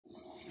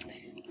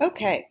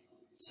Okay,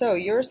 so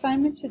your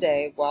assignment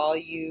today while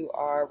you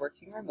are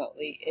working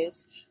remotely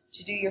is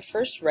to do your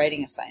first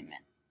writing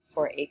assignment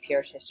for AP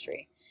Art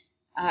History.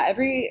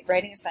 Every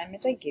writing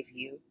assignment I give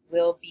you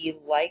will be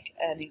like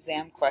an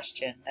exam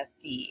question that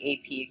the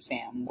AP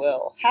exam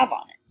will have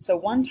on it. So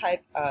one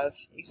type of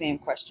exam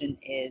question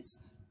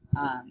is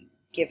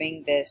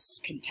giving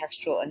this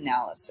contextual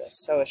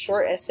analysis. So a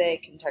short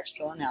essay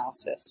contextual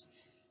analysis.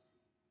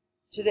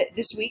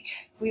 This week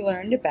we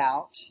learned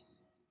about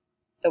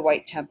the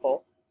White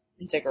Temple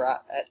in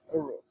Ziggurat at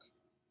Uruk.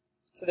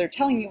 So they're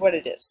telling you what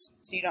it is,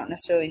 so you don't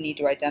necessarily need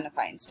to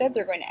identify. Instead,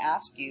 they're going to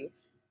ask you,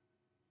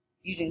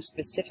 using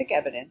specific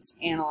evidence,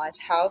 analyze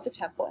how the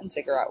temple in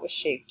Ziggurat was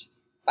shaped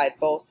by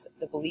both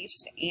the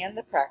beliefs and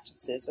the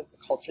practices of the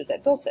culture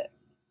that built it.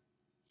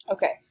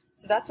 Okay,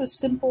 so that's a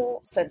simple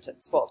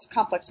sentence. Well, it's a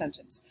complex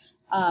sentence,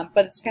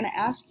 but it's going to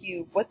ask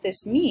you what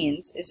this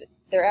means. Is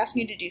they're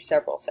asking you to do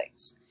several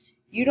things.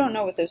 You don't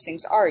know what those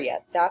things are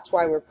yet. That's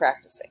why we're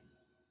practicing.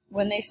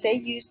 When they say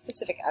use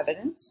specific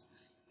evidence,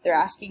 they're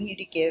asking you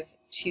to give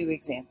 2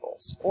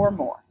 examples or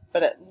more,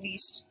 but at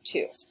least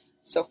 2.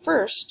 So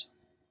first,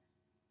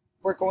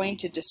 we're going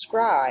to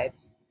describe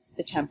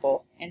the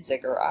temple in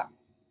Ziggurat,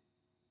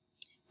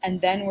 and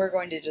then we're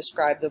going to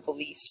describe the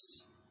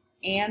beliefs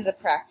and the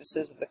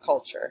practices of the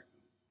culture,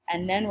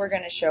 and then we're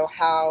going to show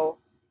how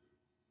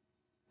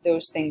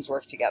those things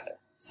work together.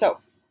 So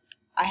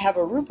I have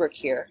a rubric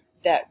here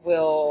that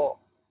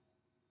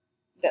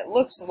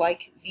looks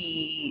like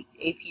the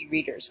AP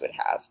readers would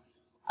have.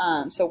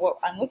 So what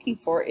I'm looking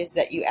for is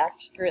that you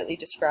accurately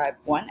describe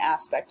one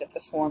aspect of the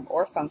form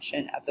or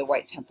function of the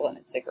White Temple in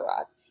its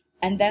Ziggurat,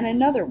 and then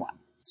another one.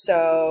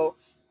 So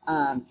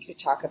you could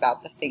talk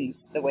about the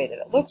things, the way that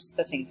it looks,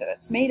 the things that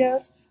it's made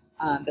of,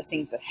 the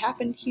things that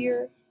happened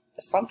here,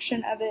 the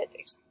function of it,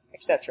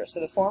 etc. So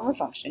the form or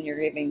function, you're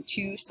giving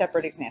 2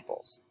 separate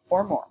examples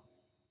or more.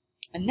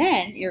 And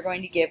then you're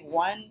going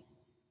to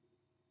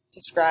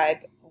describe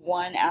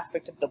one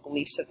aspect of the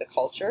beliefs of the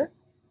culture,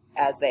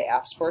 as they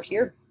asked for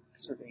here,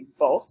 because we're doing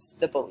both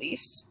the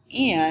beliefs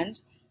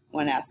and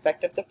one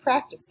aspect of the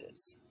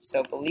practices.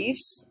 So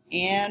beliefs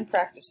and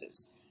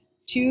practices.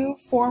 2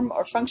 form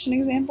or function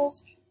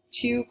examples,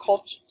 2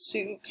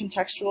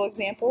 contextual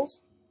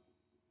examples.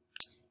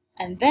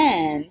 And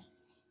then,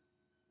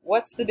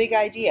 what's the big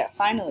idea?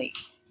 Finally,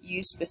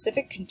 use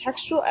specific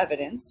contextual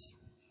evidence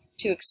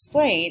to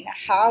explain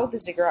how the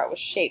Ziggurat was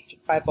shaped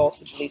by both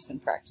the beliefs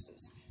and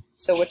practices.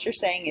 So what you're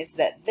saying is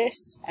that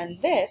this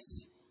and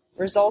this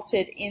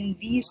resulted in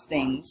these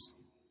things.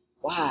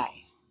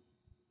 Why?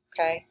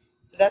 Okay?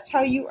 So that's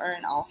how you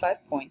earn all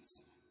 5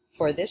 points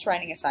for this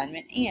writing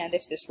assignment, and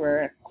if this were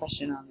a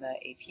question on the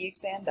AP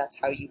exam, that's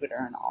how you would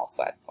earn all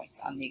 5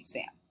 points on the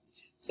exam.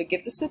 So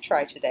give this a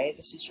try today.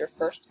 This is your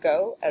first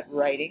go at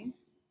writing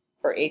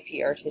for AP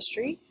Art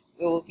History.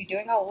 We will be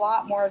doing a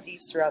lot more of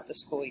these throughout the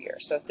school year.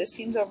 So if this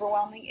seems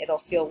overwhelming, it'll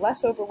feel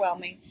less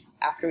overwhelming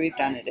after we've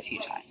done it a few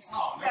times.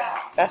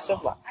 Best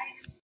of luck.